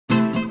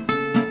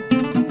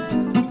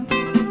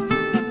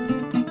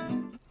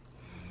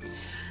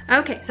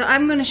Okay, so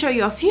I'm gonna show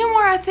you a few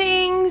more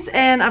things,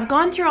 and I've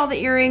gone through all the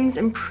earrings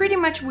and pretty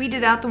much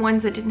weeded out the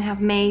ones that didn't have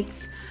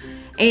mates.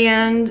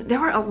 And there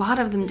were a lot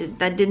of them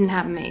that didn't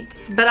have mates,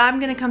 but I'm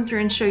gonna come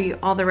through and show you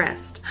all the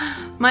rest.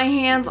 My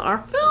hands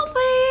are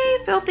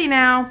filthy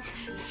now.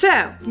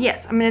 So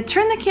yes, I'm gonna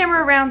turn the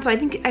camera around, so I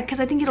think, because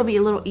I think it'll be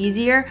a little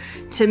easier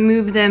to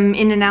move them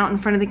in and out in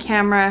front of the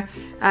camera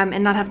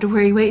and not have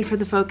to wait for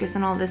the focus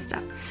and all this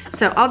stuff.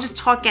 So I'll just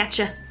talk at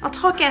you. I'll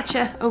talk at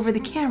you over the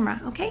camera,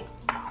 okay?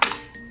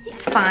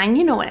 It's fine,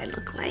 you know what I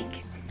look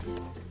like.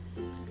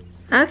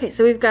 Okay,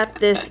 so we've got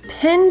this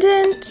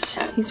pendant.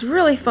 He's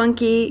really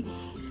funky.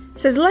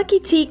 It says Lucky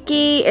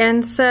Tiki,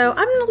 and so I'm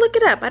gonna look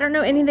it up. I don't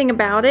know anything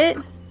about it.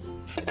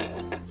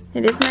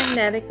 It is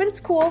magnetic, but it's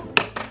cool.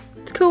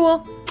 It's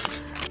cool.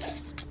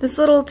 This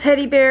little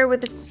teddy bear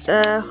with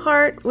the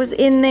heart was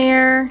in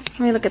there. Let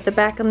me look at the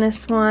back on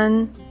this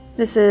one.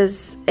 This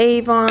is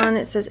Avon.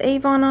 It says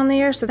Avon on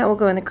there, so that will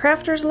go in the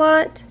crafter's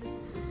lot.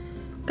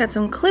 Got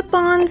some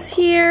clip-ons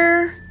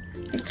here.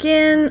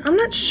 Again, I'm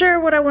not sure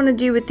what I want to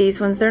do with these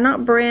ones. They're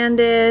not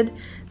branded,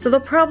 so they'll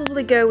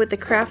probably go with the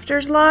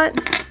crafter's lot.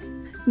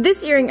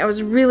 This earring, I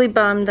was really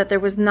bummed that there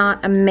was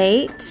not a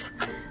mate,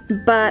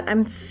 but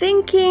I'm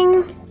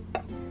thinking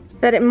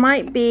that it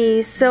might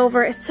be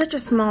silver. It's such a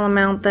small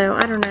amount though,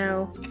 I don't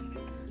know.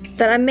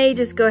 That I may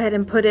just go ahead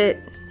and put it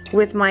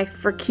with my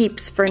for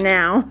keeps for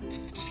now.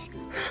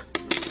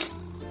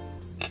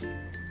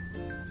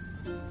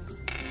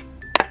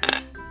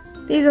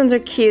 These ones are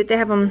cute. They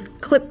have them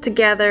clipped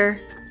together.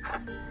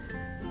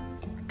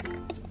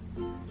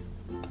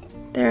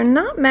 They're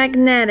not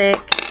magnetic.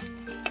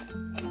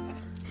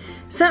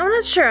 So I'm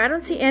not sure. I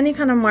don't see any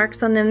kind of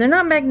marks on them. They're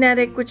not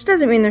magnetic, which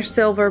doesn't mean they're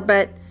silver,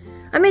 but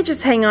I may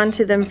just hang on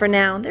to them for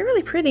now. They're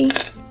really pretty.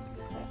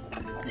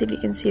 Let's see if you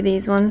can see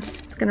these ones.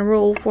 It's gonna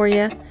roll for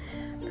you.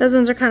 Those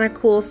ones are kind of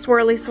cool,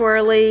 swirly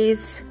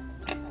swirlies.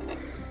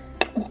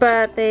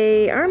 But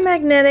they are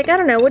magnetic. I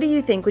don't know, what do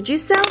you think? Would you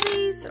sell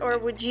these, or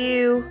would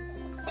you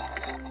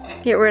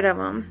get rid of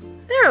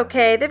them? They're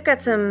okay. They've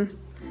got some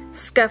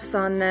scuffs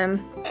on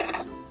them.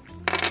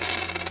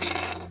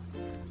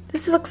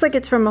 This looks like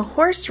it's from a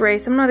horse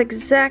race. I'm not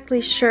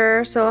exactly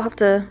sure, so I'll have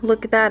to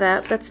look that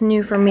up. That's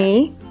new for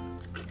me.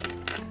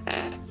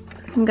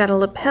 I've got a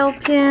lapel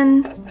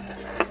pin,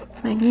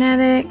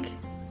 magnetic.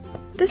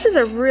 This is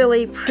a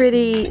really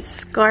pretty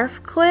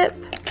scarf clip.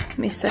 Let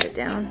me set it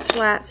down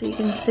flat so you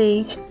can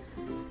see.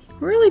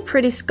 Really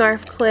pretty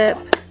scarf clip,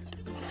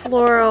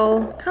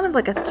 floral, kind of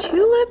like a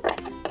tulip.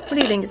 What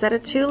do you think? Is that a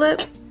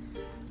tulip?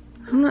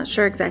 I'm not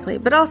sure exactly,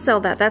 but I'll sell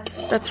that.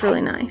 That's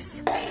really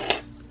nice.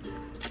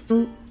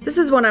 This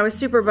is one I was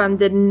super bummed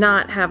did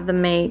not have the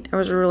mate. I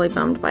was really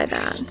bummed by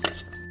that.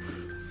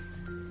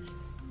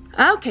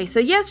 Okay, so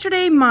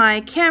yesterday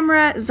my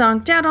camera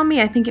zonked out on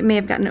me. I think it may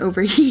have gotten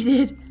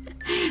overheated.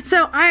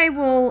 So I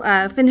will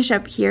finish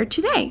up here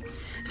today.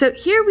 So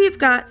here we've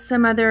got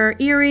some other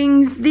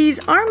earrings. These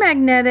are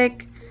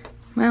magnetic.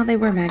 Well, they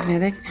were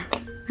magnetic.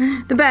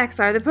 The backs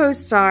are, the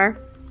posts are.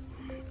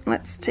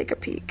 Let's take a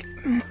peek.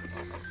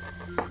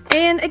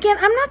 And again,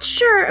 I'm not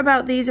sure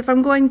about these, if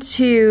I'm going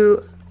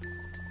to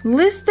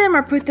list them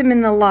or put them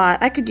in the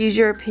lot. I could use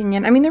your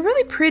opinion. I mean, they're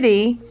really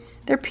pretty.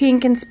 They're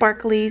pink and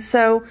sparkly,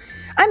 so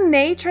I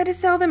may try to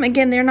sell them.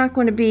 Again, they're not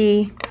going to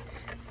be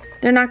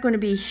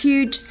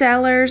huge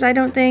sellers, I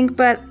don't think,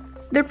 but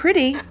they're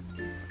pretty.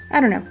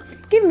 I don't know.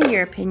 Give me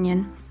your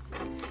opinion.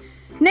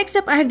 Next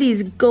up, I have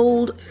these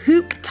gold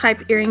hoop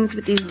type earrings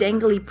with these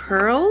dangly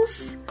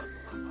pearls.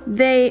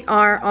 They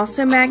are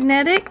also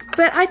magnetic,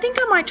 but I think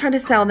I might try to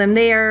sell them.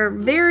 They are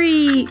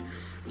very,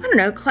 I don't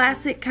know,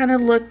 classic kind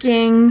of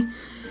looking.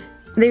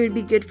 They would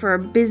be good for a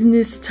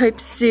business type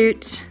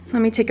suit.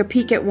 Let me take a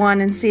peek at one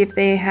and see if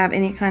they have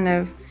any kind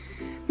of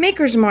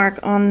maker's mark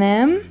on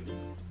them.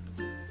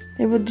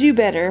 They will do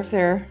better if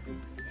they're,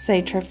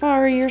 say,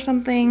 Trifari or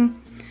something.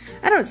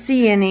 I don't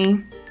see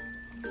any.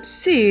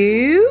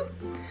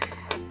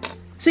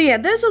 So yeah,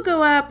 those will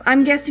go up,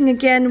 I'm guessing,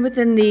 again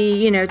within the,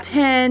 you know,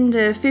 $10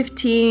 to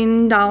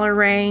 $15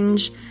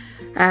 range.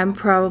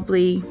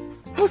 Probably,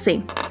 we'll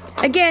see.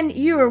 Again,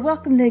 you are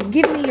welcome to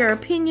give me your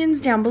opinions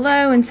down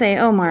below and say,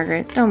 oh,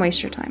 Margaret, don't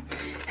waste your time.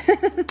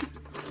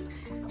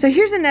 So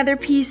here's another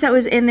piece that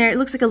was in there. It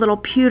looks like a little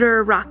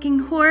pewter rocking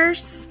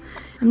horse.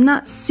 I'm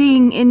not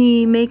seeing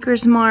any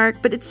maker's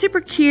mark, but it's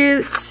super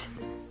cute.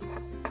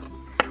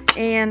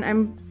 And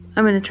I'm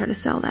gonna try to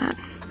sell that.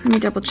 Let me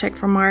double check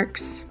for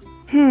marks.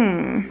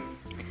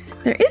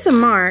 There is a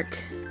mark.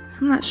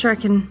 I'm not sure I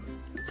can,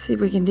 let's see if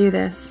we can do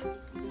this,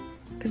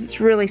 because it's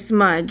really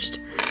smudged.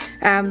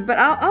 But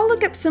I'll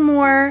look up some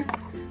more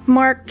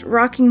marked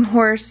rocking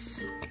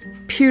horse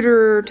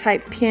pewter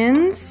type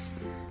pins.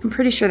 I'm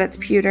pretty sure that's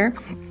pewter.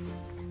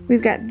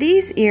 We've got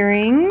these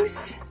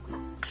earrings.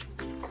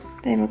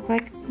 They look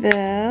like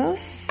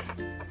this.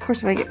 Of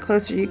course, if I get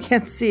closer, you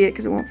can't see it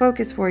because it won't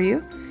focus for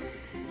you.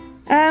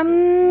 I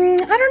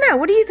don't know.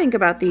 What do you think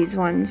about these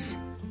ones?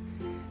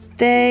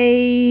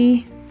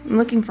 I'm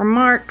looking for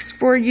marks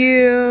for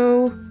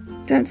you.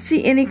 Don't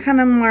see any kind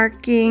of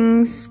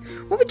markings.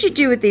 What would you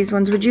do with these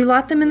ones? Would you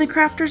lot them in the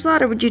crafter's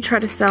lot or would you try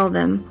to sell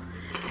them?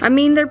 I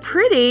mean, they're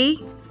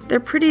pretty. They're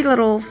pretty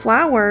little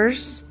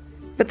flowers,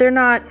 but they're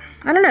not,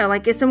 I don't know,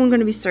 like is someone going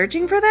to be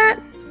searching for that?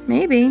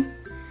 Maybe.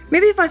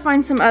 Maybe if I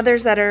find some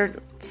others that are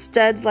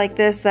studs like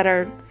this that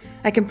are,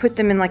 I can put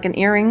them in like an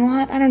earring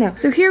lot. I don't know.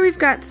 So here we've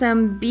got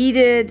some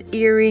beaded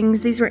earrings.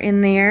 These were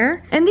in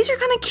there. And these are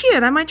kind of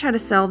cute. I might try to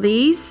sell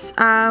these.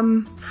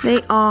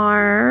 They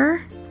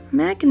are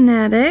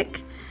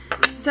magnetic.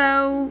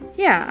 So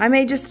yeah, I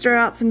may just throw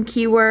out some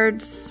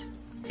keywords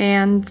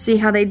and see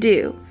how they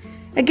do.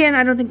 Again,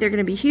 I don't think they're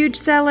gonna be huge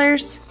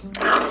sellers.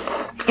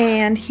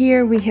 And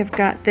here we have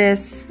got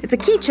this, it's a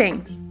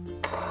keychain.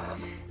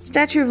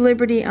 Statue of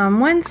Liberty on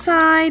one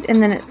side,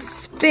 and then it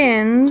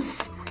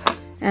spins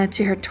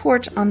to her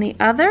torch on the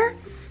other.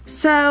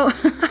 So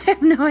I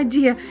have no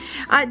idea.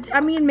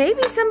 I mean,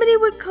 maybe somebody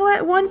would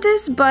want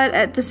this, but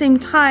at the same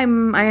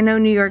time, I know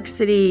New York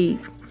City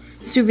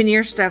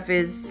souvenir stuff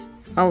is,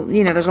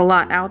 you know, there's a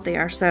lot out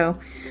there. So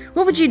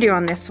what would you do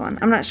on this one?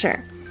 I'm not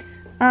sure.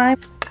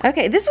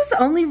 Okay, this was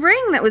the only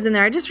ring that was in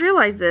there. I just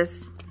realized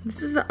this.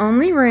 This is the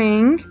only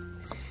ring.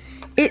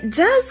 It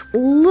does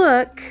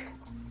look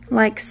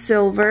like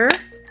silver.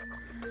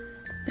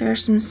 There are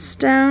some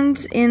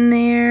stones in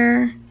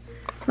there.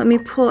 Let me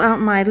pull out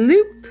my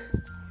loop.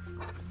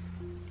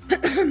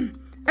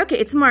 Okay,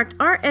 it's marked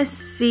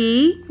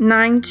RSC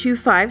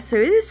 925, so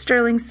it is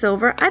sterling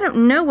silver. I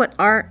don't know what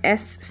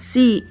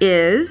RSC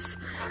is.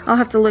 I'll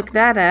have to look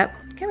that up.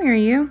 Come here,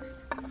 you.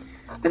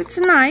 But it's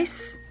a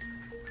nice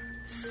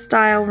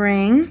style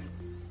ring.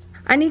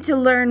 I need to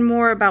learn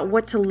more about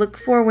what to look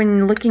for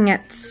when looking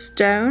at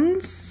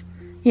stones,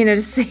 you know,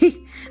 to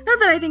see. Not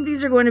that I think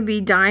these are going to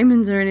be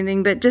diamonds or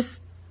anything, but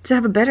just to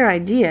have a better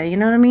idea, you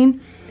know what I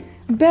mean?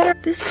 Better.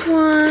 This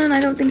one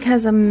I don't think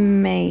has a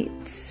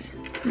mate.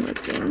 I'm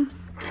looking.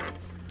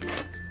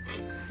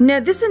 No,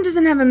 this one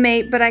doesn't have a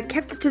mate, but I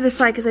kept it to the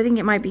side because I think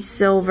it might be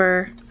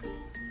silver.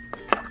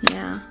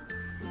 Yeah.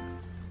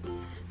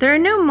 There are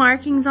no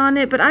markings on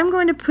it, but I'm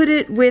going to put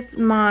it with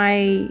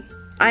my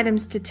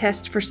items to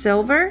test for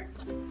silver.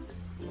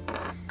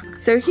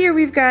 So here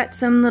we've got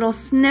some little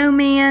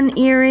snowman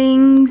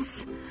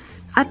earrings.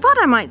 I thought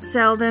I might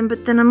sell them,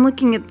 but then I'm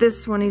looking at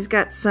this one. He's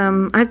got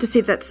some, I have to see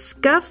if that's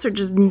scuffs or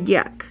just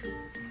yuck.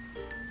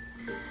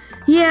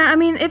 Yeah, I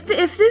mean, if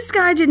this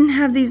guy didn't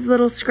have these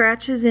little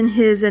scratches in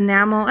his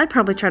enamel, I'd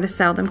probably try to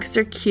sell them because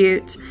they're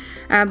cute.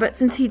 But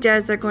since he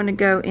does, they're going to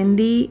go in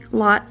the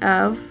lot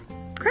of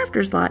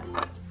crafter's lot.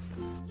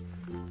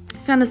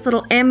 Found this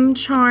little M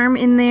charm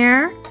in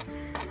there.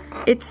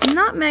 It's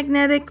not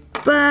magnetic,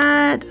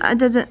 but it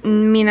doesn't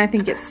mean I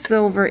think it's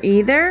silver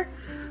either.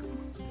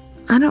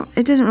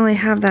 It doesn't really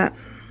have that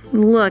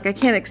look. I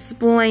can't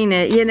explain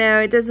it, you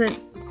know, it doesn't.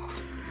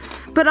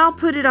 But I'll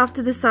put it off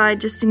to the side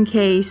just in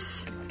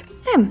case.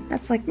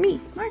 That's like me,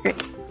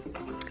 Margaret.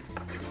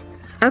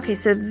 Okay,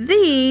 so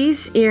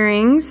these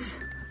earrings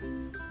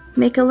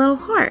make a little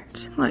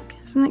heart. Look,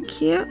 isn't that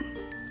cute?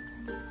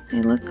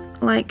 They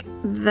look like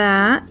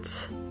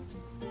that.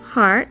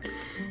 Heart.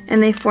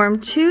 And they form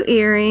two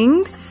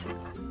earrings,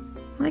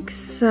 like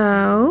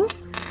so.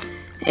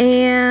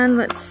 And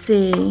let's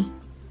see.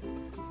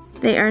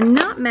 They are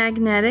not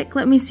magnetic.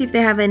 Let me see if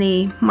they have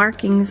any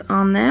markings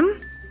on them.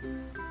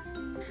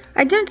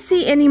 I don't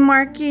see any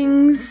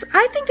markings.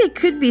 I think they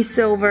could be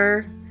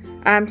silver.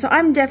 So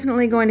I'm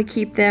definitely going to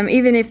keep them,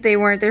 even if they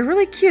weren't. They're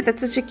really cute.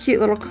 That's such a cute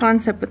little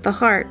concept with the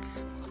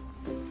hearts.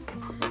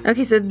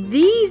 Okay, so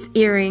these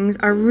earrings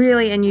are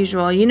really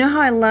unusual. You know how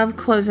I love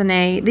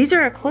cloisonne? These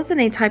are a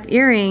cloisonne type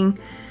earring,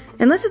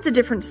 unless it's a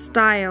different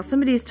style.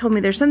 Somebody has told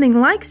me there's something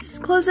like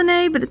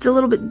cloisonne, but it's a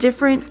little bit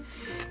different.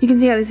 You can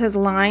see how this has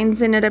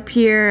lines in it up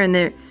here,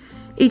 and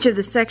each of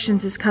the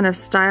sections is kind of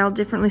styled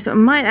differently, so it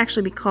might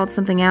actually be called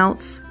something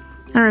else.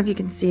 I don't know if you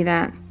can see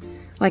that.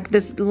 Like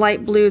this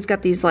light blue's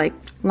got these like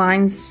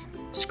lines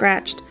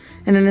scratched,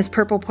 and then this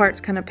purple part's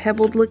kind of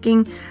pebbled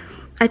looking.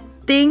 I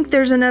think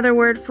there's another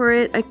word for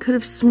it. I could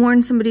have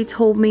sworn somebody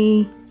told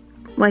me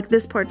like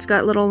this part's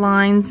got little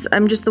lines.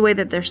 Just the way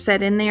that they're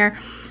set in there.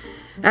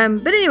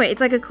 But anyway,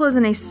 it's like a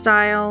cloisonne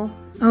style.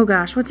 Oh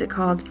gosh, what's it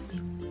called?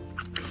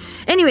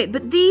 Anyway,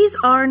 but these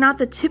are not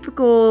the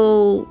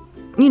typical,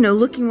 you know,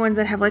 looking ones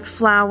that have like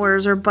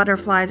flowers or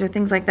butterflies or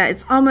things like that.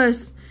 It's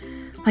almost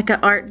like an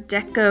Art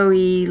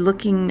Deco-y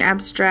looking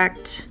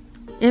abstract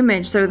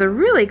image. So they're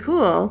really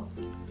cool.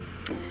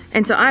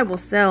 And so I will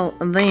sell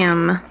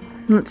them.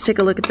 Let's take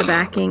a look at the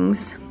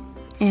backings.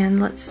 And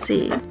let's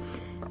see.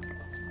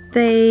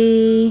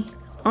 They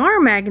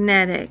are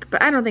magnetic,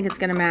 but I don't think it's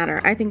going to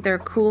matter. I think they're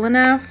cool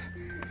enough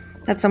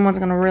that someone's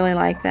going to really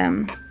like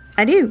them.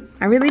 I do.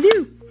 I really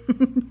do.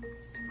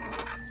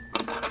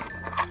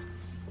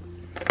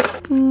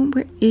 Oh,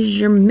 where is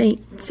your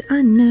mate?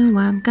 I know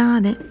I've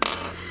got it.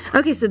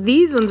 Okay, so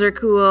these ones are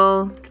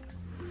cool.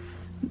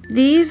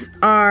 These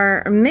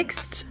are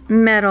mixed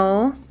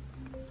metal.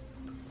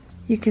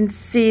 You can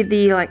see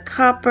the like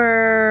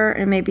copper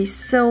and maybe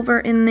silver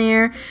in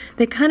there.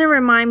 They kind of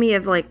remind me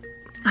of like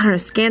I don't know,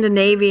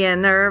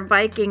 Scandinavian or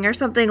Viking or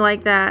something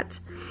like that.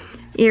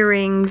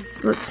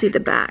 Earrings. Let's see the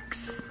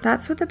backs.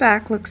 That's what the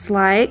back looks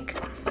like.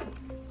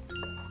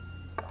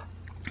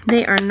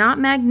 They are not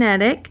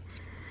magnetic.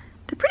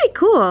 They're pretty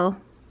cool.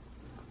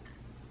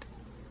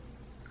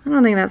 I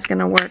don't think that's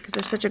gonna work because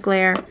there's such a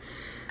glare.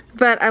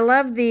 But I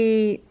love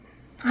the,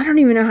 I don't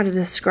even know how to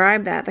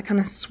describe that, the kind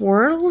of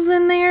swirls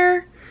in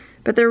there.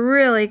 But they're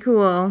really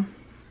cool.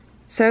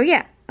 So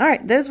yeah, all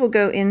right, those will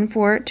go in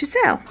for to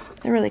sell.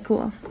 They're really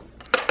cool.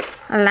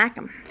 I like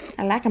them.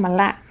 I like them a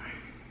lot.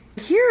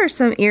 Here are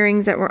some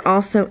earrings that were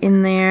also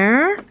in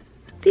there.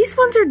 These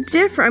ones are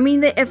different. I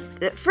mean,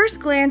 if at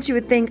first glance you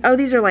would think, oh,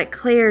 these are like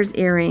Claire's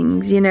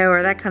earrings, you know,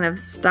 or that kind of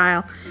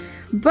style.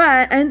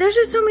 But, and there's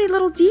just so many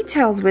little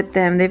details with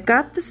them. They've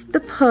got this,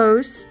 the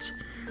post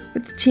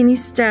with the teeny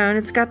stone.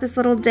 It's got this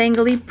little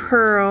dangly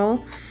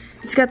pearl.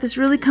 It's got this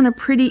really kind of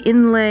pretty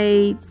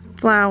inlay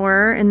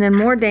flower, and then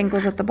more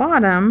dangles at the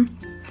bottom.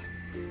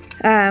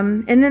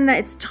 And then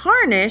it's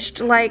tarnished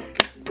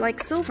like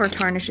silver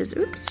tarnishes.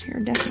 Oops, here,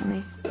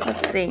 definitely.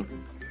 Let's see.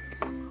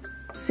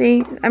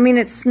 See, I mean,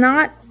 it's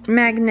not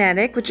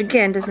magnetic, which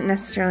again doesn't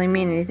necessarily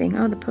mean anything.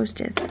 Oh, the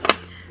post is.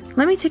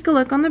 Let me take a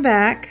look on the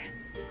back.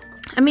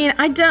 I mean,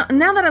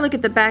 now that I look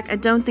at the back, I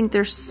don't think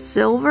they're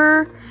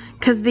silver,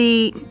 because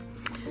the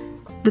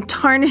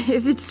tarnish,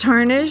 if it's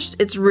tarnished,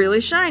 it's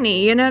really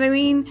shiny, you know what I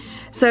mean?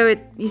 So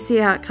you see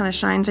how it kind of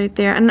shines right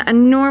there.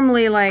 And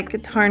normally,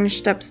 like,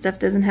 tarnished up stuff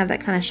doesn't have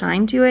that kind of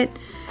shine to it.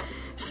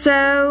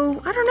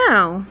 So, I don't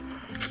know.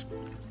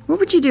 What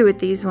would you do with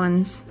these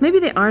ones? Maybe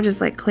they are just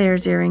like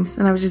Claire's earrings,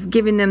 and I was just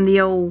giving them the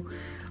old,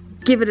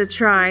 give it a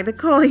try, the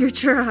Collier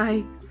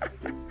try.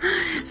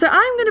 So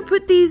I'm gonna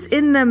put these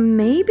in the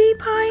maybe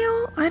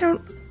pile.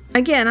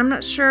 Again, I'm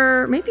not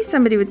sure. Maybe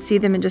somebody would see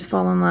them and just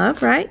fall in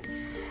love, right?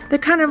 They're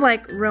kind of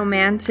like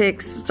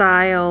romantic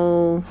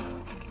style,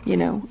 you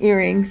know,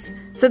 earrings.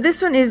 So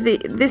this one is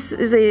this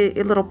is a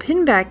little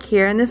pin back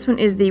here, and this one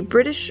is the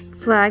British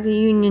flag, the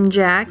Union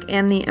Jack,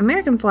 and the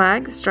American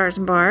flag, the stars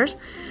and bars.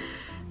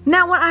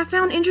 Now, what I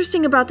found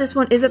interesting about this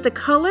one is that the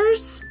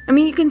colors, I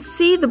mean, you can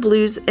see the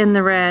blues and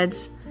the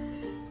reds,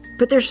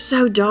 but they're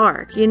so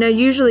dark. You know,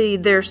 usually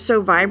they're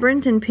so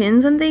vibrant in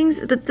pins and things,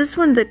 but this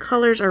one, the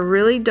colors are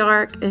really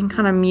dark and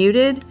kind of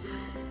muted,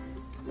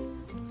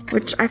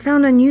 which I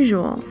found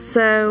unusual.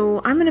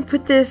 So I'm gonna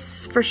put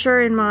this for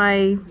sure in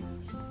my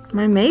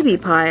maybe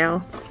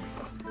pile.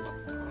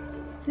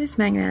 It is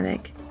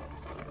magnetic.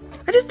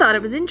 I just thought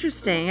it was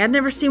interesting. I'd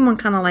never seen one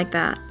kind of like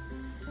that,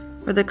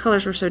 where the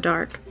colors were so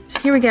dark.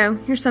 Here we go.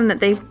 Here's some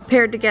that they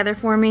paired together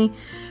for me.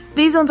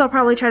 These ones I'll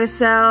probably try to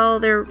sell.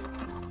 They're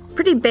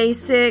pretty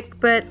basic,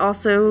 but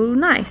also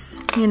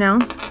nice, you know.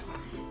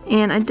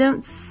 And I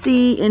don't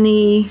see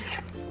any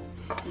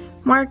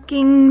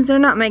markings. They're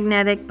not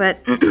magnetic, but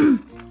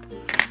I'm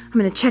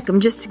gonna check them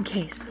just in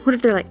case. What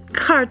if they're like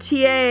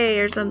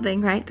Cartier or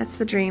something, right? That's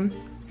the dream.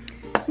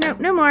 No,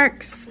 no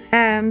marks.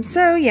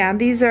 So yeah,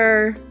 these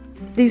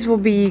will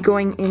be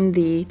going in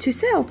the to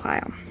sale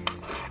pile.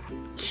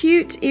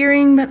 Cute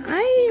earring, but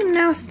I am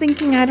now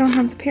thinking I don't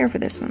have the pair for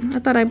this one. I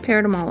thought I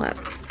paired them all up.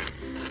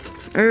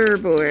 Oh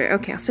boy.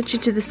 Okay, I'll set you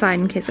to the side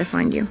in case I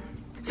find you.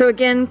 So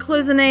again,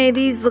 cloisonne,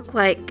 these look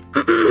like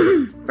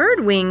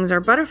bird wings or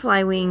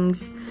butterfly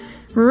wings.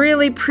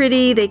 Really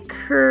pretty. They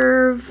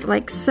curve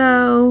like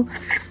so.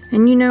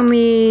 And you know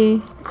me,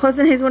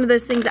 cloisonne is one of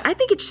those things that I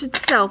think it should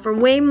sell for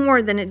way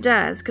more than it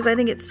does, because I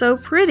think it's so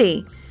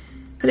pretty.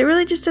 But it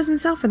really just doesn't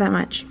sell for that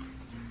much.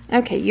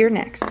 Okay, you're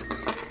next.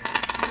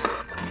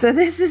 So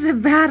this is a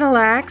battle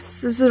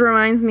axe. This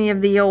reminds me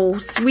of the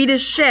old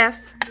Swedish chef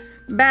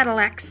battle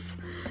axe.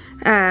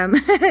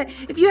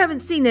 If you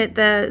haven't seen it,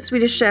 the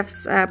Swedish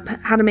chef's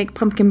how to make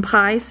pumpkin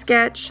pie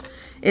sketch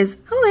is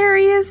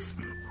hilarious.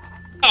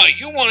 Oh,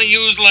 you want to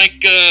use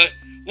like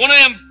one of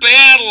them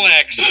battle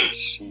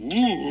axes?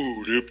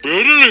 Ooh, the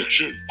battle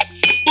action.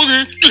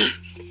 Okay.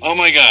 Oh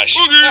my gosh.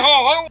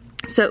 Okay.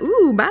 So,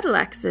 ooh, battle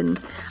axe, and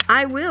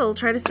I will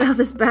try to sell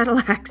this battle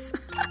axe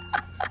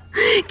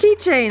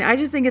keychain. I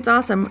just think it's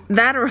awesome.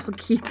 That or I'll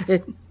keep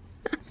it.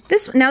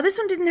 Now this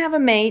one didn't have a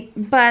mate,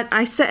 but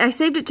I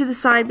saved it to the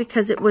side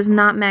because it was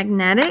not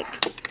magnetic.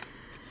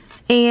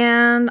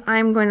 And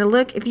I'm going to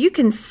look, if you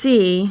can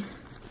see,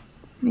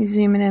 let me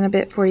zoom it in a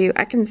bit for you.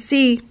 I can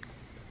see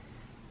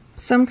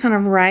some kind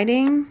of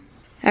writing.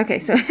 Okay,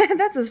 so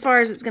that's as far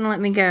as it's going to let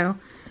me go.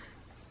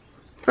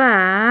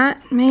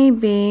 But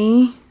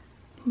maybe,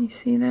 can you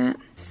see that?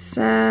 It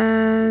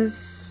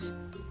says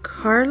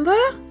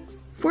Carla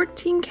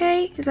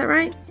 14K, is that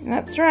right?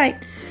 That's right.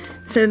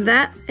 So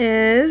that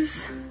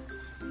is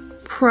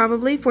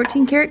probably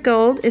 14 karat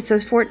gold. It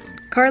says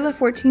Carla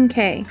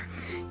 14K.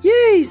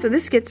 Yay, so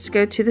this gets to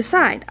go to the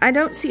side. I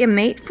don't see a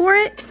mate for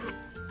it,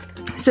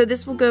 so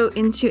this will go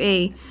into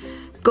a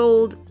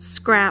gold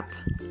scrap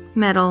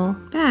metal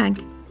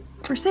bag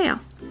for sale.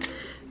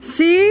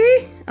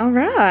 See? All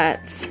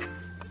right.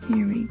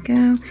 Here we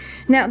go.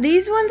 Now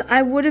these ones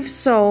I would have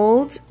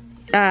sold,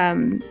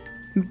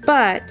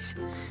 but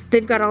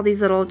they've got all these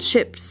little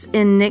chips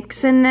and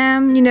nicks in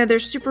them. You know, they're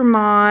super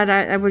mod.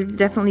 I would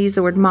definitely use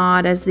the word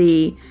mod as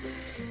the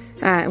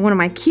one of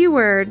my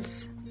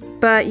keywords.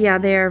 But yeah,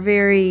 they're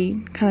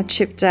very kind of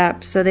chipped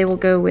up, so they will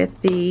go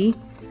with the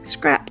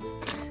scrap.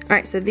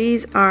 Alright, so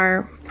these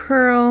are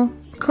pearl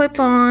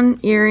clip-on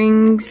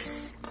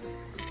earrings.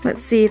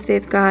 Let's see if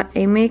they've got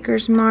a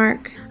maker's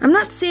mark. I'm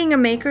not seeing a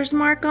maker's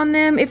mark on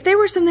them. If they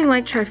were something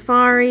like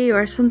Trifari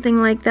or something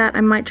like that,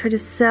 I might try to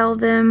sell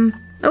them.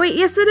 Oh wait,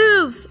 yes it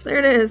is! There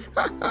it is.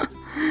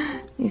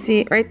 You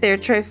see right there,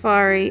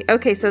 Trifari.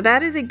 Okay, so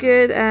that is a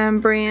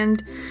good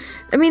brand.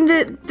 I mean,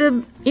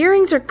 the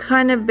earrings are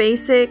kind of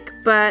basic,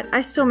 but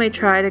I still may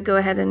try to go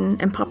ahead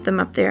and pop them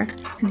up there.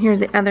 And here's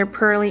the other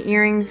pearly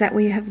earrings that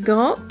we have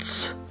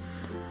got.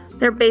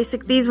 They're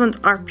basic. These ones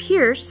are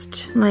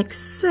pierced, like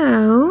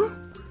so.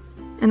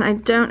 And I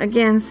don't,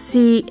 again,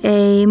 see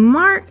a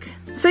mark.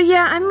 So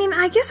yeah, I mean,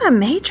 I guess I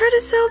may try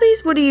to sell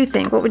these. What do you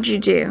think? What would you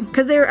do?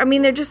 Because I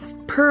mean, they're just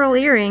pearl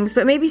earrings,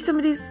 but maybe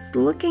somebody's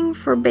looking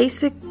for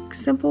basic,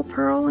 simple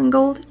pearl and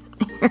gold.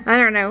 I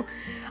don't know.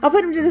 I'll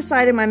put them to the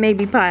side in my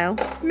maybe pile.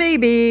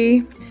 Maybe.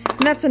 And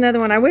that's another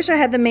one. I wish I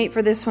had the mate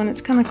for this one.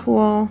 It's kind of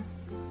cool,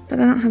 but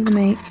I don't have the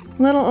mate.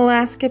 Little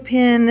Alaska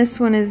pin. This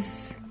one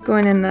is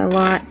going in the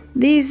lot.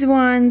 These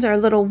ones are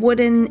little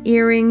wooden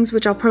earrings,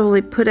 which I'll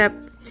probably put up.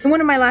 In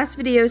one of my last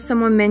videos,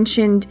 someone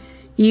mentioned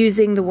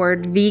using the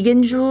word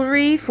vegan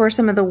jewelry for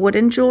some of the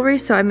wooden jewelry,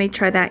 so I may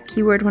try that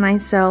keyword when I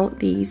sell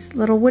these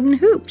little wooden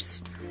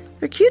hoops.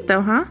 They're cute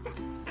though, huh?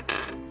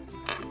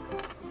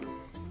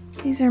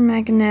 These are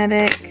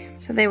magnetic,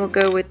 so they will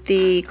go with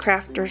the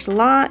crafter's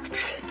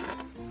lot.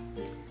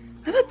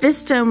 I thought this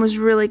stone was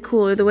really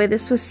cool, the way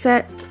this was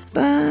set,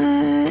 but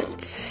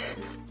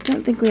I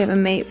don't think we have a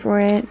mate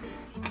for it.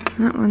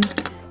 That one.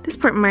 This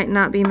part might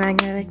not be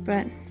magnetic,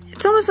 but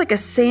it's almost like a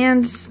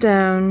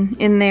sandstone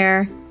in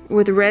there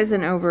with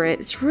resin over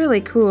it. It's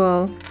really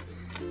cool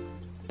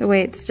the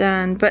way it's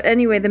done. But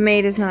anyway, the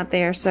mate is not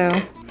there, so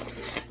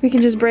we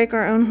can just break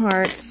our own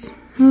hearts.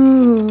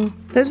 Ooh,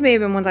 those may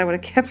have been ones I would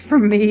have kept for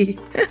me.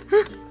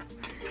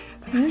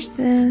 There's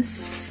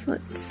this.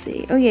 Let's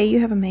see. Oh yeah, you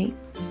have a mate.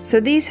 So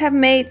these have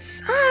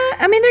mates.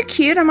 I mean, they're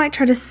cute. I might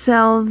try to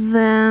sell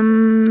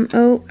them.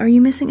 Oh, are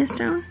you missing a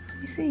stone?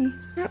 Let me see.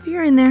 Nope,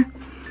 you're in there.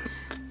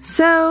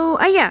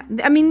 So, yeah.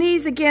 I mean,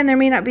 these, again, they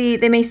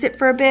may sit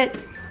for a bit,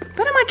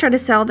 but I might try to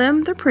sell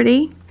them. They're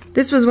pretty.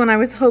 This was one I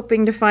was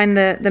hoping to find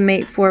the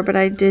mate for, but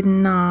I did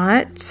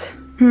not.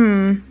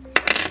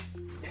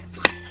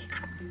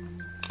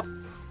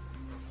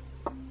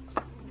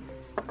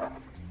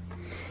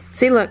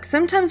 See, look,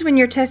 sometimes when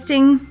you're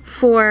testing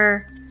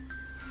for,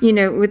 you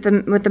know, with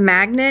the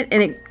magnet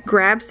and it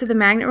grabs to the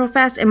magnet real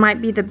fast, it might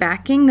be the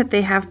backing that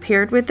they have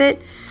paired with it,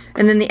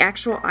 and then the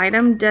actual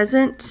item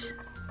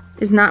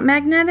is not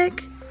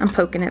magnetic. I'm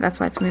poking it, that's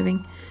why it's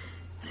moving.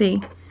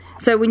 See?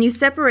 So when you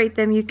separate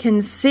them, you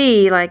can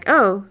see like,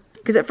 oh,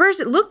 because at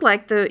first it looked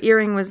like the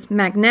earring was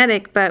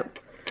magnetic, but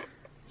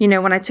you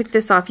know, when I took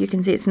this off, you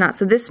can see it's not.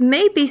 So this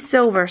may be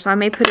silver, so I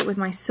may put it with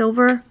my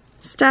silver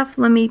stuff.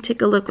 Let me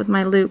take a look with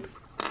my loop.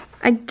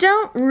 I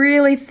don't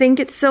really think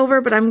it's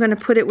silver, but I'm going to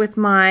put it with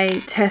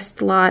my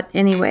test lot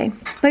anyway.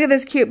 Look at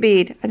this cute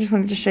bead. I just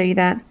wanted to show you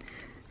that.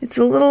 It's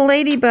a little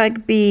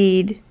ladybug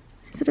bead.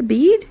 Is it a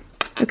bead?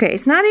 Okay,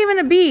 it's not even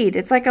a bead.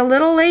 It's like a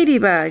little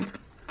ladybug.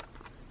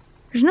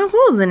 There's no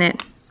holes in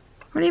it.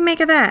 What do you make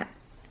of that?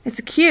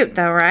 It's cute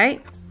though,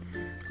 right?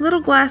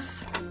 Little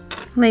glass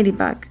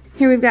ladybug.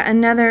 Here we've got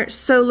another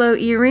solo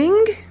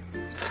earring.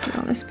 Let's get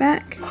all this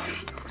back.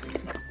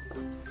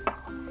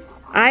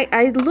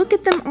 I look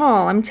at them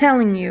all, I'm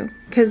telling you,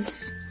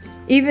 because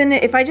even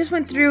if I just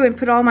went through and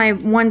put all my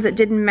ones that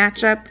didn't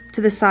match up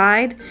to the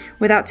side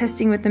without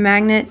testing with the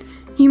magnet,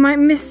 you might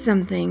miss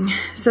something.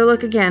 So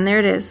look again, there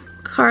it is.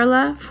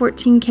 Carla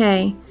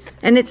 14K.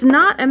 And it's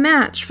not a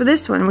match for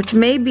this one, which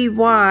may be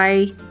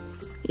why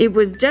it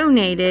was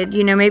donated.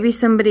 You know, maybe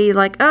somebody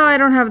like, oh, I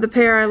don't have the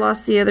pair, I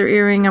lost the other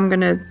earring, I'm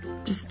gonna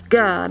just,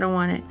 I don't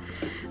want it.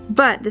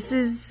 But this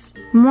is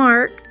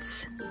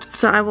marked,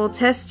 so I will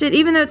test it,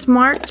 even though it's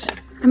marked.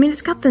 I mean,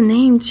 it's got the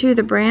name too,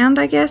 the brand,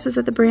 I guess. Is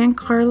that the brand?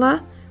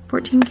 Carla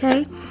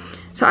 14K.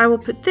 So I will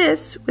put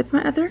this with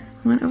my other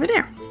one over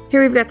there.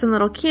 Here we've got some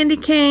little candy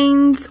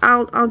canes.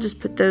 I'll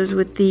just put those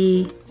with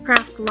the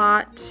craft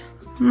lot.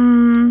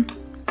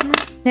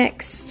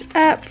 Next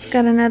up,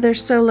 got another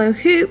solo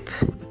hoop.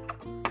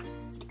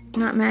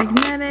 Not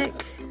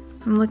magnetic.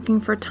 I'm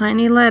looking for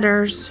tiny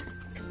letters.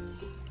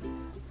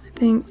 I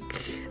think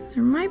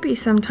there might be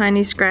some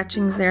tiny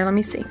scratchings there. Let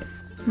me see.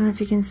 I don't know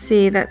if you can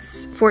see,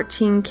 that's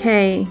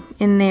 14K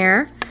in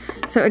there.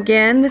 So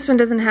again, this one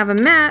doesn't have a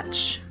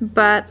match,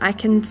 but I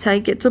can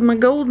take it to my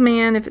gold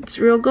man if it's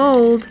real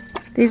gold.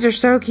 These are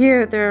so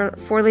cute. They're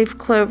 4-leaf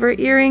clover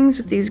earrings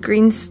with these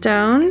green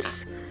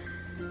stones.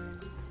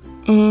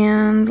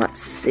 And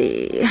let's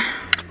see.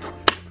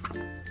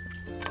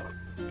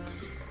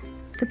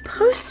 The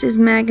post is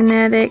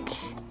magnetic.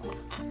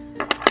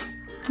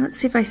 Let's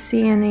see if I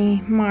see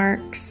any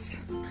marks.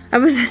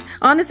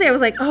 Honestly, I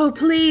was like, oh,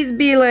 please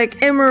be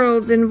like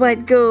emeralds and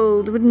white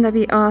gold. Wouldn't that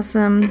be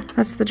awesome?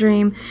 That's the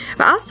dream.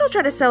 But I'll still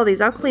try to sell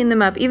these. I'll clean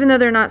them up. Even though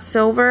they're not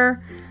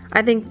silver,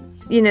 I think,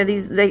 you know,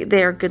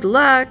 they are good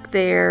luck.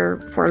 They're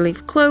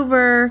 4-leaf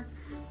clover.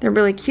 They're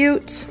really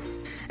cute.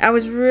 I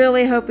was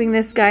really hoping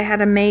this guy had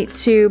a mate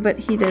too, but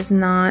he does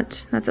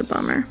not. That's a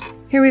bummer.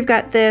 Here we've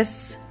got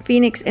this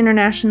Phoenix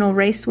International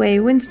Raceway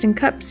Winston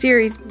Cup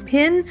Series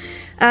pin.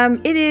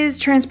 It is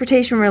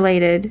transportation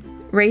related.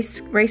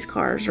 Race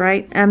cars,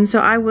 right? So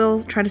I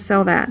will try to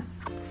sell that.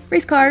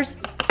 Race cars,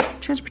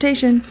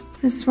 transportation.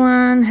 This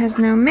one has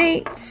no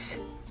mates.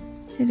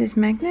 It is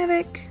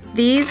magnetic.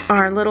 These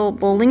are little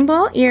bowling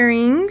ball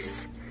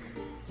earrings.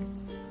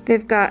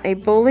 They've got a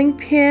bowling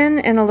pin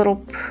and a little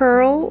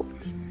pearl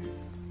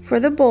for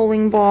the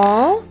bowling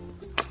ball.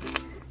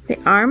 They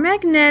are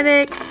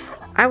magnetic.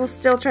 I will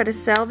still try to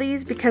sell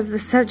these because the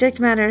subject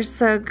matter is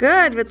so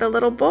good with the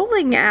little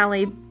bowling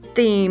alley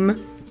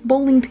theme.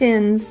 Bowling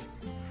pins.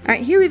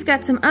 Alright, here we've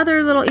got some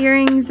other little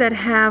earrings that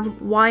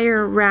have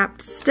wire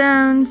wrapped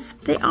stones.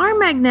 They are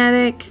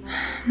magnetic.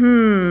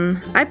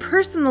 I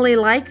personally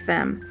like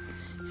them.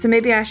 So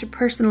maybe I should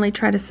personally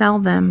try to sell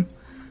them.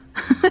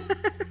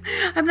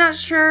 I'm not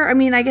sure. I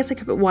mean, I guess I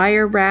could put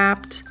wire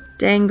wrapped,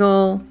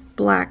 dangle,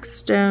 black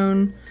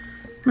stone.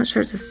 I'm not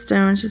sure it's a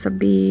stone, it's just a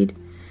bead.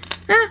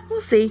 We'll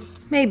see.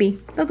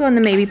 Maybe. They'll go in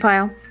the maybe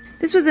pile.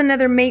 This was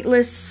another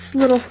mateless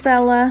little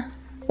fella,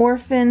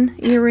 orphan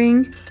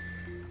earring.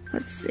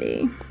 Let's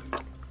see.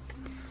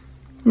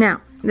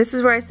 Now, this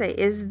is where I say,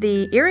 is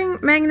the earring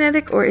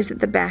magnetic or is it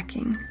the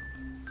backing?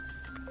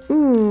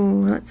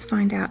 Ooh, let's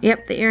find out.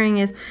 Yep, the earring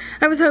is.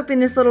 I was hoping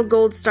this little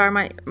gold star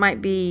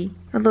might be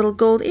a little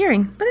gold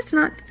earring, but it's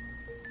not.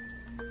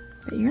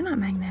 But you're not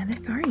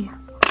magnetic, are you?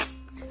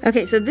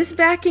 Okay, so this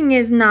backing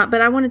is not,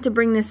 but I wanted to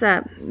bring this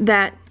up,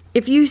 that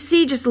if you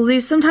see just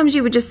loose, sometimes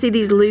you would just see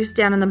these loose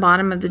down in the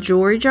bottom of the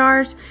jewelry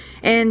jars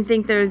and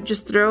think they're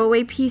just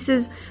throwaway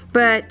pieces,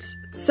 but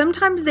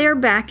sometimes they're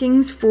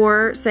backings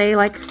for, say,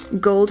 like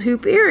gold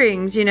hoop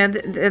earrings. You know,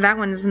 that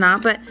one is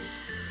not, but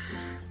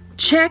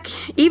check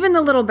even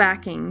the little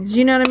backings,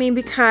 you know what I mean?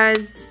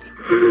 Because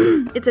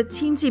it's a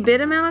teensy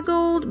bit amount of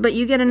gold, but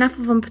you get enough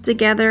of them put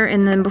together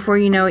and then before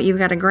you know it, you've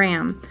got a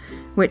gram,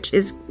 which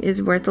is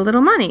worth a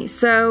little money.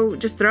 So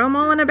just throw them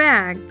all in a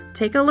bag.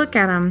 Take a look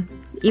at them.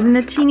 Even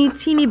the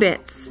teeny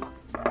bits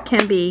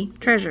can be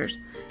treasures.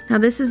 Now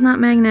this is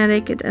not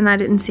magnetic, and I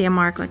didn't see a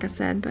mark like I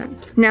said,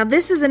 but now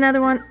this is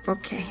another one.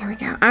 Okay, here we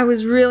go. I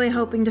was really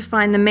hoping to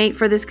find the mate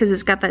for this because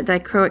it's got that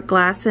dichroic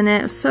glass in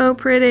it. So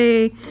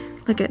pretty.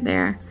 Look at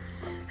there.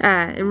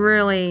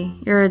 Really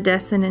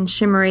iridescent and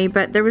shimmery,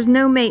 but there was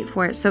no mate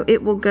for it, so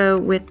it will go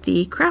with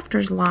the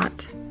crafter's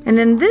lot. And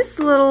then this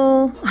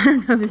little, I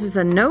don't know if this is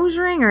a nose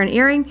ring or an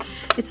earring.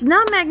 It's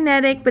not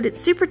magnetic, but it's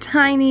super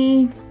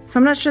tiny. So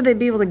I'm not sure they'd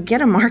be able to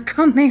get a mark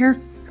on there.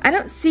 I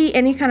don't see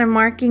any kind of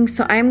marking,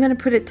 so I'm going to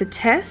put it to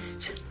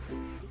test,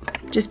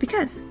 just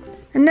because.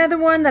 Another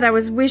one that I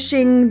was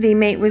wishing the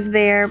mate was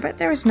there, but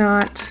there was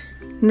not.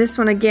 And this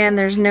one again,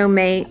 there's no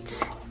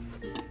mate.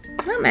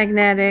 It's not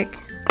magnetic.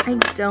 I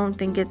don't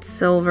think it's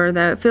silver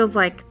though. It feels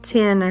like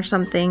tin or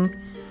something.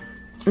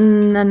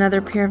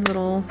 Another pair of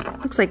little,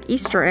 looks like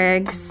Easter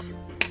eggs.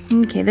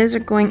 Okay, those are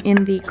going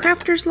in the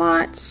crafter's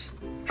lot.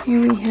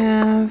 Here we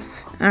have,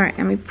 all right,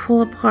 let me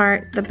pull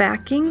apart the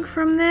backing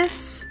from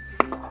this.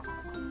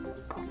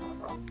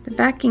 The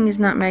backing is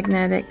not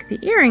magnetic. The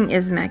earring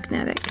is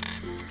magnetic.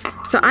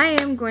 So I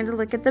am going to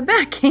look at the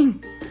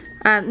backing.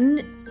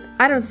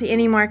 I don't see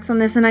any marks on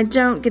this, and I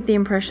don't get the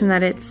impression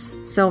that it's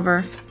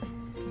silver.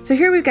 So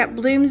here we've got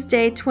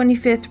Bloomsday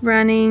 25th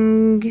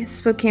running,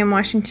 Spokane,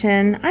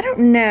 Washington. I don't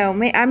know.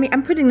 I mean,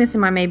 I'm putting this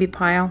in my maybe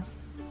pile.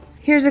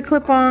 Here's a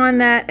clip-on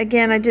that,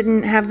 again, I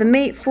didn't have the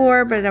mate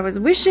for, but I was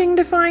wishing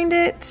to find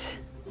it.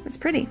 It's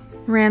pretty.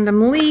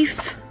 Random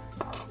leaf.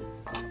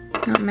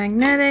 Not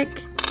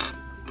magnetic.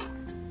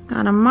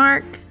 Got a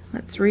mark.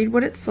 Let's read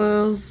what it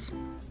says.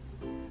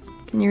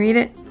 Can you read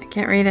it? I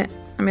can't read it.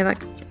 Let me look.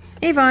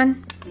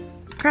 Avon.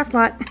 Craft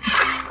lot.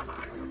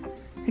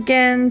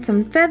 Again,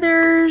 some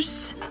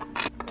feathers.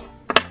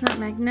 Not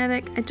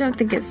magnetic. I don't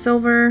think it's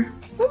silver.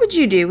 What would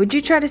you do? Would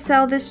you try to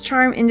sell this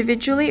charm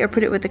individually or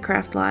put it with the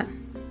craft lot?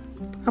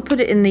 I'll put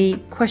it in the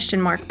question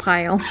mark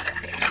pile.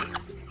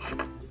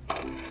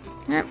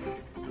 Yep,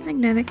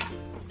 magnetic.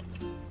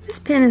 This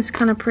pin is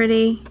kind of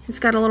pretty. It's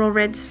got a little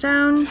red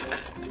stone.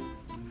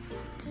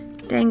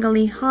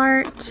 Dangly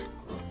heart.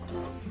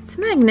 It's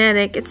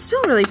magnetic. It's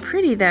still really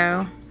pretty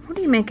though. What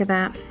do you make of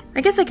that?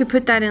 I guess I could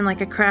put that in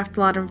like a craft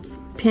lot of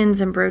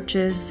pins and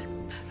brooches.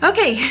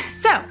 Okay,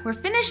 so we're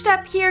finished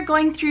up here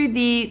going through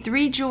the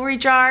 3 jewelry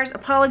jars.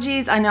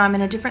 Apologies, I know I'm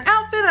in a different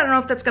outfit. I don't know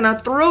if that's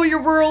gonna throw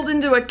your world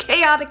into a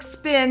chaotic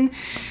spin,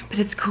 but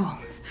it's cool.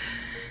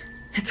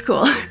 It's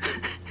cool.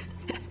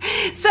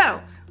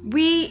 So,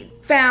 we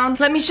found,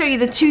 let me show you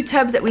the 2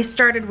 tubs that we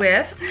started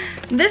with.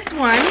 This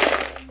one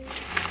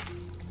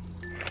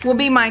will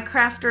be my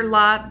crafter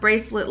lot,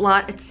 bracelet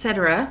lot,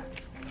 etc.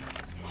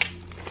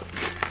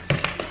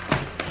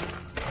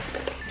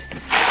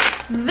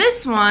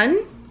 This one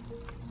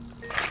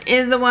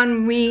is the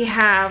one we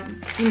have,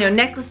 you know,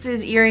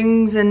 necklaces,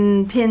 earrings,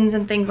 and pins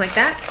and things like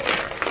that.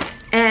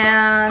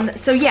 And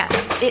so yeah,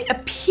 it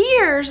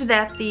appears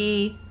that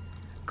the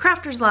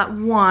Crafter's Lot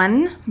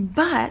won,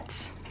 but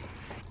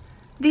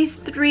these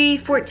 3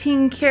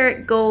 14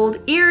 karat gold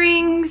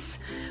earrings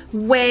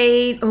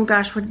weighed, oh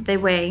gosh, what did they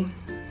weigh?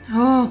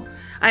 Oh,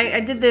 I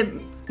did the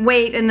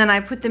weight and then I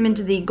put them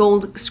into the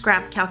gold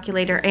scrap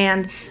calculator,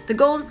 and the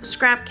gold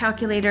scrap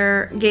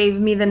calculator gave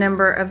me the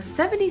number of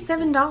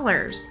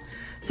 $77.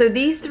 So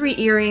these 3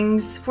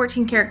 earrings,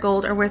 14 karat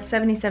gold, are worth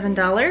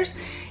 $77.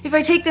 If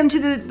I take them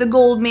to the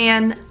gold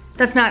man,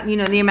 that's not, you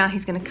know, the amount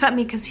he's gonna cut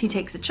me because he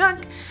takes a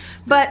chunk.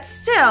 But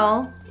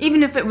still,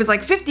 even if it was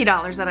like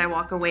 $50 that I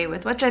walk away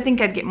with, which I think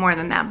I'd get more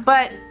than that,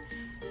 but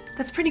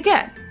that's pretty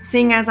good.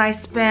 Seeing as I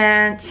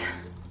spent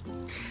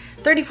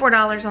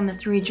 $34 on the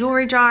 3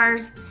 jewelry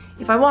jars,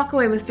 if I walk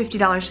away with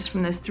 $50 just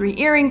from those 3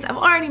 earrings, I've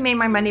already made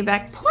my money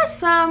back plus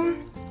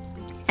some.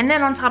 And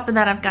then on top of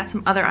that, I've got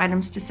some other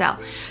items to sell.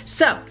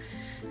 So,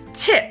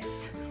 tips.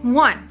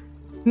 1,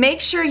 make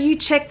sure you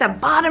check the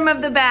bottom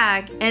of the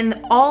bag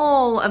and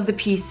all of the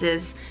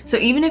pieces. So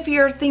even if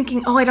you're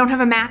thinking, oh, I don't have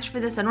a match for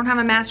this, I don't have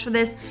a match for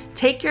this,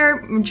 take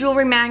your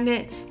jewelry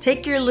magnet,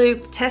 take your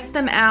loop, test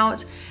them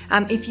out.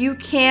 If you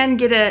can,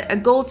 get a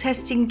gold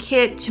testing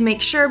kit to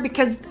make sure,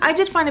 because I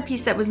did find a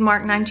piece that was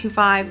marked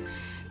 925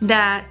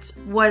 that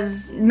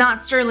was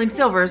not sterling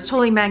silver, it's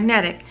totally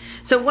magnetic.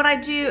 So what I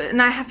do,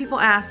 and I have people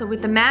ask, so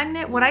with the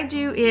magnet, what I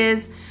do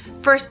is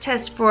first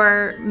test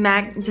for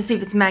to see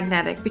if it's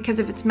magnetic, because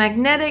if it's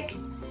magnetic,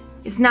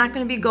 it's not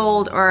going to be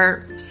gold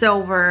or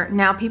silver.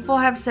 Now people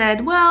have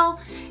said, well,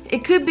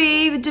 it could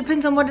be, it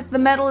depends on what the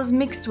metal is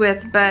mixed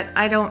with, but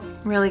I don't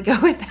really go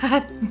with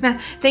that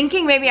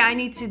thinking. Maybe I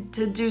need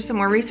to do some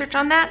more research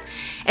on that.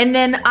 And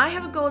then I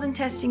have a golden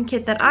testing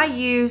kit that I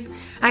use.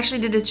 I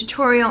actually did a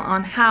tutorial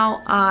on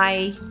how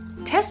I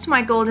test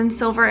my gold and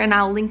silver, and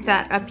I'll link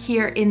that up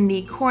here in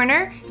the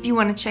corner if you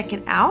want to check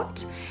it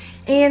out.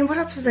 And what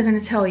else was I going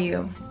to tell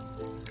you?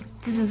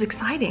 This is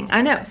exciting,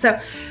 I know.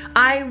 So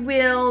I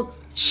will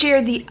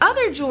share the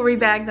other jewelry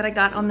bag that I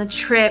got on the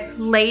trip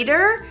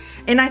later.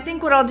 And I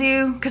think what I'll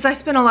do, because I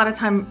spent a lot of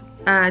time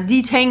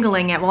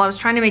detangling it while I was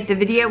trying to make the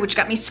video, which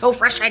got me so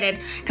frustrated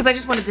because I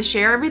just wanted to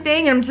share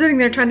everything, and I'm sitting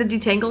there trying to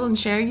detangle and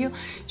share you.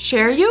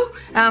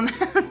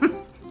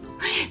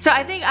 So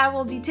I think I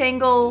will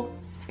detangle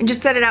and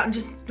just set it out and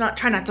just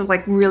try not to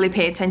like really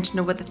pay attention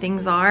to what the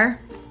things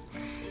are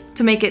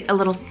to make it a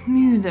little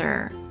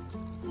smoother.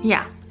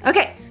 Yeah,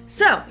 okay.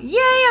 So,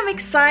 yay, I'm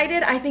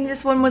excited. I think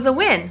this one was a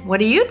win. What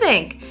do you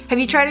think? Have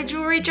you tried a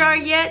jewelry jar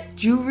yet?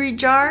 Jewelry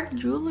jar?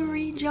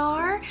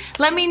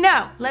 Let me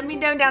know. Let me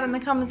know down in the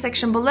comment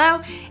section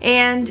below.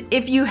 And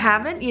if you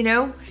haven't, you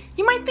know,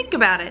 you might think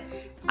about it.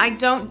 I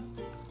don't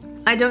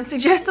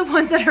suggest the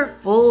ones that are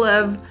full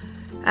of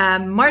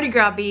Mardi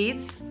Gras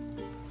beads,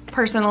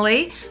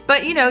 personally.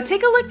 But, you know,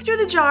 take a look through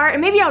the jar,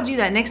 and maybe I'll do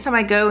that next time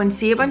I go and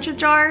see a bunch of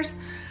jars.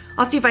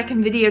 I'll see if I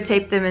can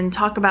videotape them and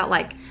talk about,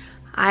 like,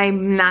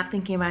 I'm not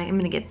thinking about, I'm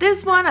gonna get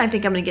this one, I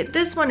think I'm gonna get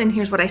this one, and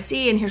here's what I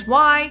see, and here's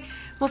why.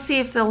 We'll see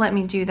if they'll let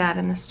me do that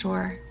in the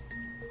store.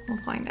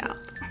 We'll find out.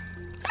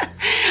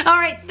 All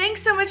right,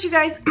 thanks so much, you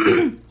guys.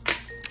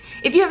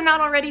 If you have not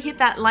already, hit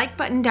that like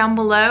button down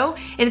below.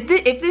 And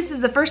if this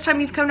is the first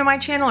time you've come to my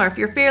channel, or if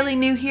you're fairly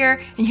new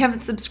here and you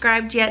haven't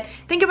subscribed yet,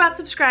 think about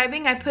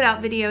subscribing. I put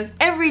out videos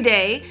every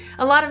day.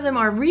 A lot of them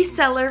are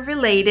reseller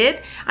related.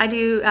 I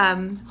do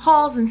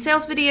hauls and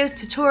sales videos,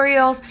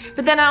 tutorials,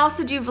 but then I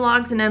also do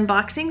vlogs and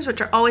unboxings,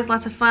 which are always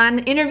lots of fun,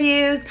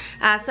 interviews.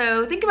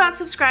 So think about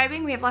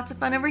subscribing. We have lots of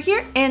fun over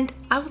here, and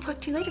I will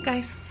talk to you later,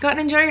 guys. Go out and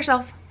enjoy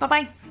yourselves.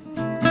 Bye-bye.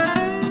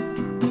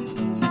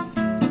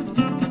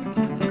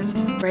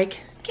 Break.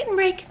 Kitten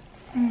break.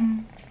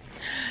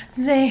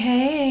 Say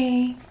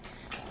hey.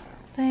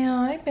 Say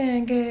hi,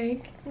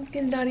 pancake. Let's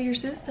get it out of your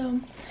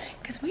system,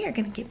 because we are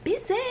gonna get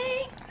busy.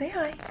 Say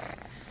hi.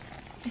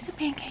 It's a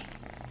pancake.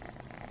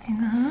 It's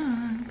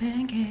a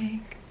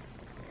pancake.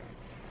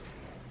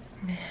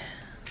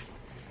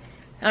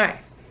 All right.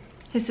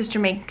 His sister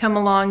may come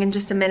along in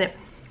just a minute.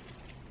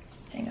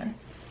 Hang on.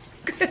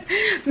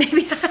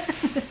 Maybe not.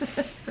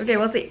 Okay,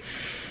 we'll see.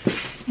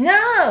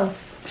 No.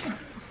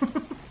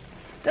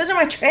 Those are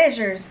my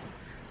treasures.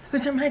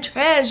 Those are my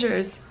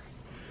treasures.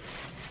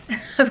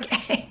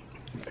 Okay.